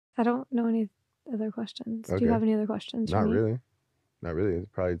I don't know any other questions. Do you Okay. have any other questions for Not me? really. Not really.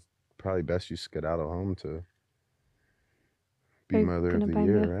 It's probably best you skedaddle home to Are be you Mother of gonna the buy me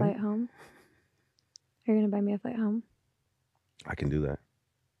Year, a right? flight home? Are you gonna buy me a flight home? I can do that.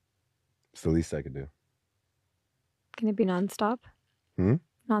 It's the least I could do. Can it be nonstop? Hmm?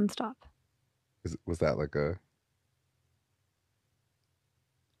 Nonstop. Was that like a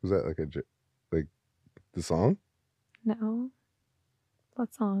was that like like the song? No.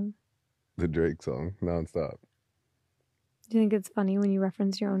 What song? The Drake song, nonstop. Do you think it's funny when you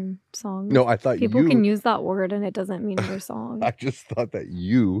reference your own songs? No, I thought People you can use that word and it doesn't mean your song. I just thought that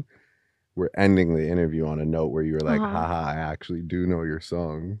you were ending the interview on a note where you were like, Uh-huh. haha, I actually do know your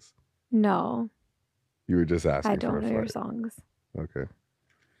songs. No, You were just I asking for don't a know your flight. songs. Okay.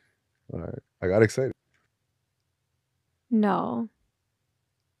 All right. I got excited. No.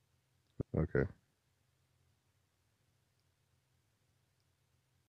 Okay.